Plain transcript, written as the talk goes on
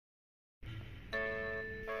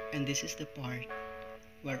And this is the part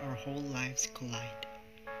where our whole lives collide.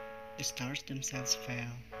 The stars themselves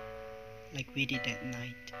fell, like we did that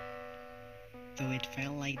night, though it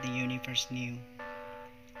felt like the universe knew,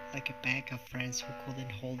 like a pack of friends who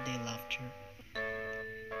couldn't hold their laughter.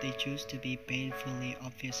 They choose to be painfully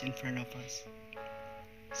obvious in front of us,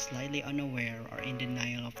 slightly unaware or in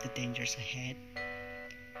denial of the dangers ahead.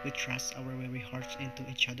 We thrust our weary hearts into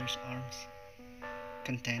each other's arms,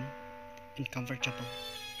 content and comfortable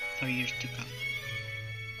for years to come.